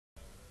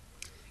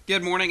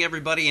Good morning,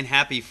 everybody, and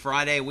happy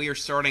Friday. We are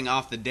starting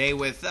off the day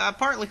with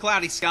partly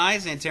cloudy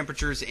skies and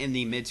temperatures in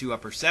the mid to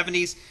upper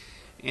 70s,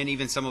 and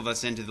even some of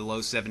us into the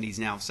low 70s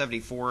now.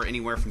 74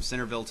 anywhere from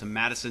Centerville to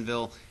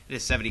Madisonville. It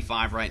is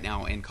 75 right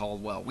now in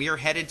Caldwell. We are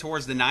headed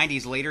towards the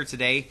 90s later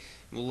today.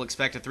 We'll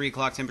expect a 3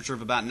 o'clock temperature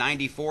of about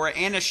 94,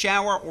 and a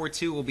shower or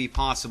two will be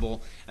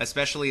possible,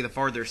 especially the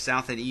farther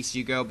south and east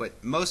you go.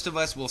 But most of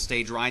us will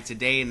stay dry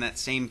today, and that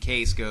same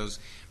case goes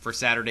for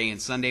Saturday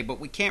and Sunday. But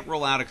we can't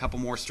rule out a couple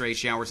more stray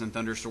showers and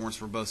thunderstorms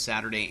for both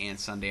Saturday and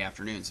Sunday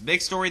afternoons.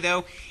 Big story,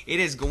 though, it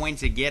is going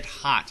to get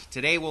hot.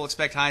 Today we'll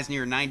expect highs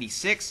near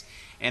 96.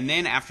 And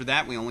then after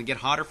that, we only get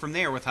hotter from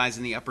there with highs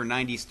in the upper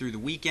 90s through the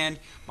weekend.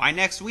 By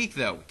next week,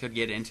 though, we could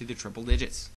get into the triple digits.